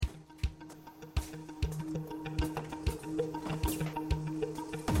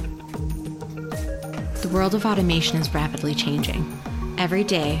The world of automation is rapidly changing. Every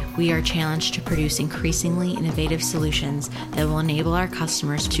day, we are challenged to produce increasingly innovative solutions that will enable our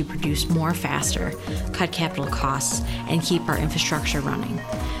customers to produce more faster, cut capital costs, and keep our infrastructure running.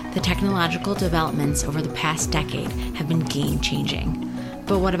 The technological developments over the past decade have been game-changing.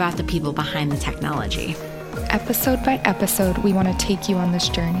 But what about the people behind the technology? Episode by episode, we want to take you on this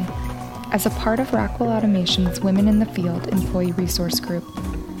journey. As a part of Rockwell Automation's Women in the Field Employee Resource Group,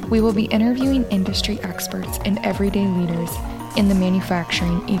 we will be interviewing industry experts and everyday leaders in the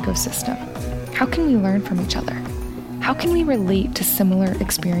manufacturing ecosystem. How can we learn from each other? How can we relate to similar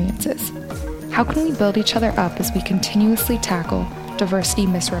experiences? How can we build each other up as we continuously tackle diversity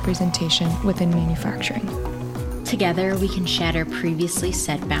misrepresentation within manufacturing? Together, we can shatter previously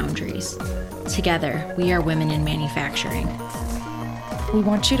set boundaries. Together, we are women in manufacturing. We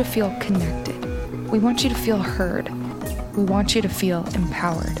want you to feel connected. We want you to feel heard. We want you to feel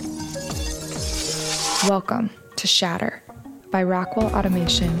empowered. Welcome to Shatter by Rockwell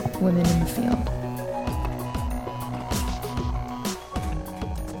Automation Women in the Field.